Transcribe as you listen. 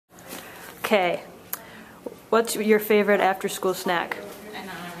Okay. What's your favorite after-school snack?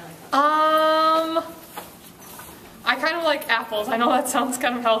 I kind of like apples. I know that sounds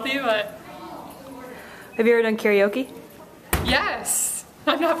kind of healthy, but... Have you ever done karaoke? Yes.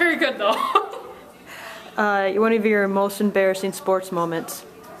 I'm not very good, though. One of your most embarrassing sports moments?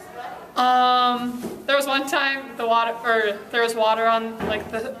 There was one time there was water on like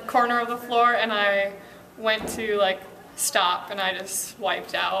the corner of the floor, and I went to like stop, and I just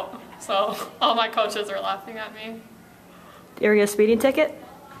wiped out. So all my coaches were laughing at me. Did you ever get a speeding ticket?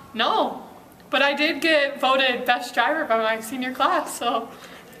 No, but I did get voted best driver by my senior class, so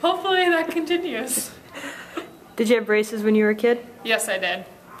hopefully that continues. Did you have braces when you were a kid? Yes, I did.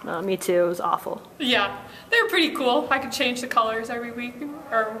 Me too. It was awful. Yeah, they were pretty cool. I could change the colors every week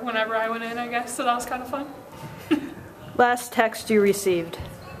or whenever I went in, I guess, so that was kind of fun. Last text you received,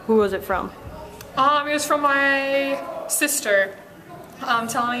 who was it from? It was from my sister,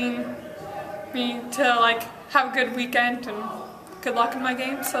 telling me to like have a good weekend and good luck in my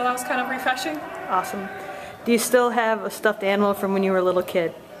game, so that was kind of refreshing. Awesome. Do you still have a stuffed animal from when you were a little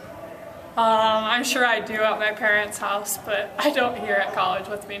kid? I'm sure I do at my parents' house, but I don't here at college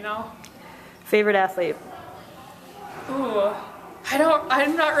with me now. Favorite athlete? Ooh,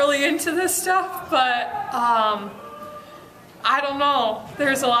 I'm not really into this stuff, but I don't know.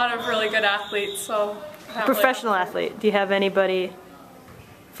 There's a lot of really good athletes, so. Professional athlete. Do you have anybody,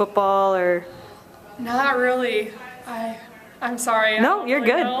 football or? Not really. I'm sorry. No, you're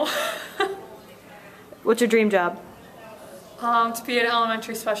really good. What's your dream job? To be an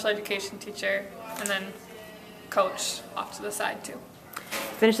elementary special education teacher and then coach off to the side too.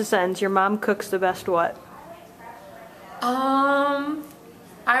 Finish the sentence. Your mom cooks the best what? I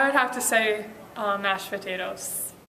would have to say mashed potatoes.